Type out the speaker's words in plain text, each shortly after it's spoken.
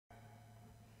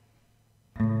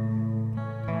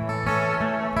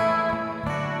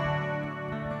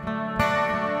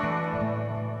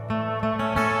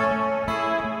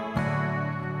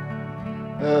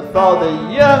with all the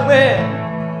young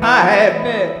men I have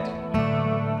met,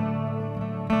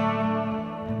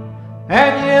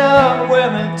 and young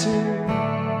women too.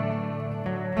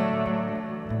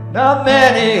 Not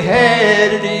many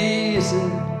had it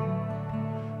easy,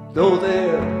 though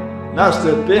there must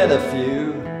have been a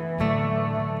few.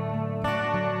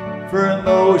 For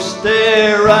most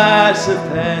their rites of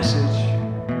passage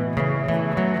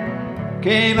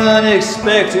came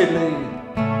unexpectedly.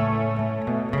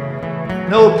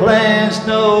 No plans,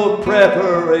 no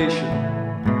preparation,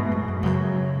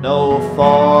 no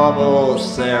formal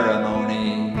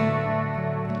ceremony.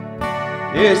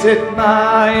 Is it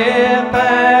my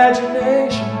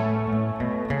imagination?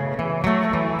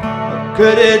 Or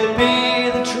could it be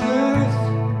the truth?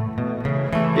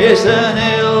 Is an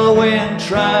ill wind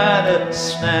trying to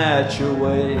snatch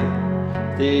away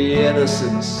the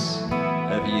innocence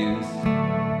of youth?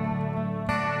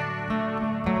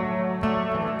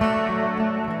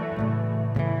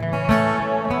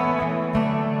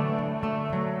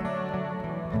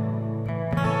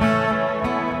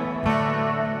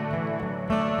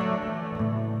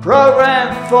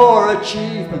 Programmed for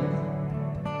achievement,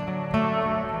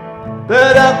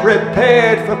 but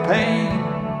unprepared for pain.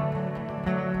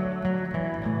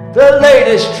 The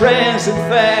latest trends and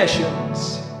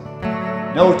fashions,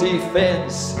 no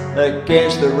defense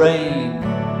against the rain.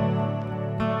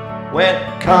 When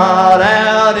caught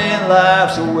out in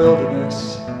life's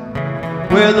wilderness,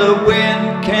 where the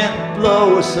wind can't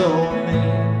blow so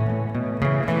mean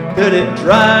that it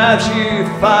drives you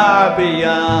far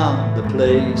beyond the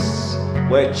place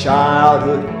where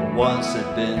childhood once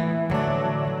had been.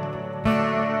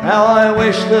 How I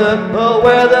wish the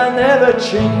weather never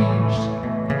changed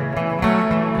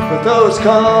for those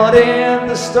caught in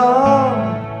the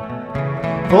storm,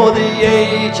 for the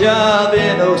age of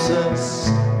innocence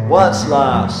once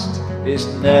lost is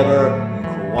never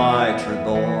quite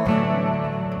reborn.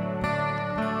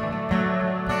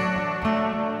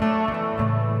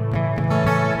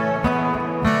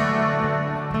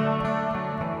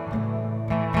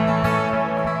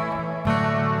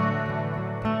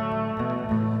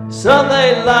 Some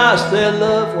they lost their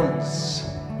loved ones,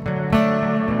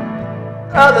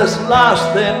 others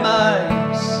lost their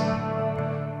minds,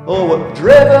 or were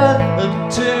driven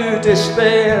to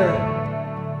despair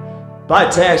by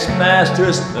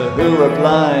taskmasters who were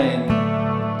blind.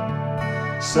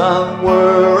 Some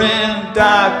were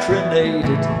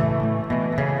indoctrinated,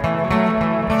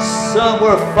 some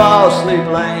were falsely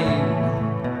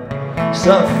blamed,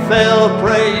 some fell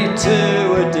prey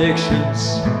to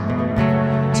addictions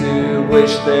to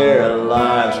which their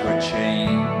lives were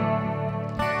chained.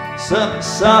 Some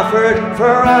suffered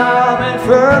from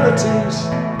infirmities,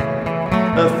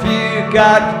 a few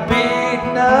got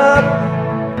beaten up,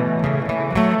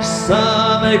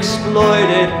 some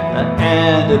exploited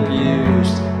and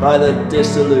abused by the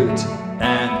dissolute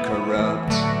and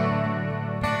corrupt.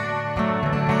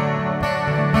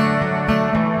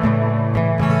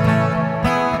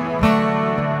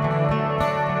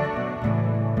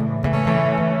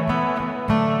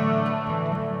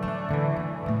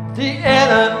 The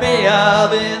enemy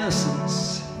of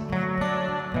innocence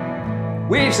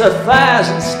weaves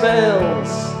 1,000 spells,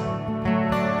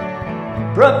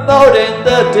 promoting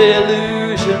the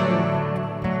delusion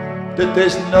that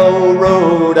there's no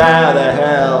road out of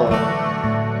hell.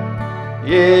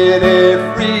 Yet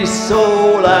every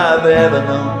soul I've ever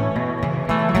known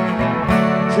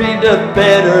dreamed of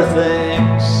better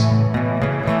things,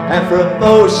 and for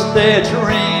most their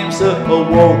dreams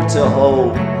awoke to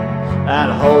hope,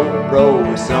 and hope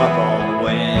rose up on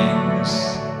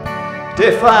wings,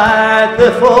 defied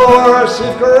the force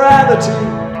of gravity,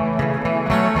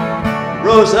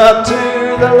 rose up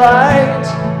to the light,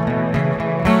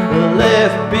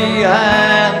 left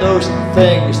behind those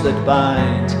things that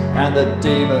bind and the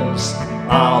demons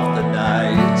of the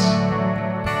night.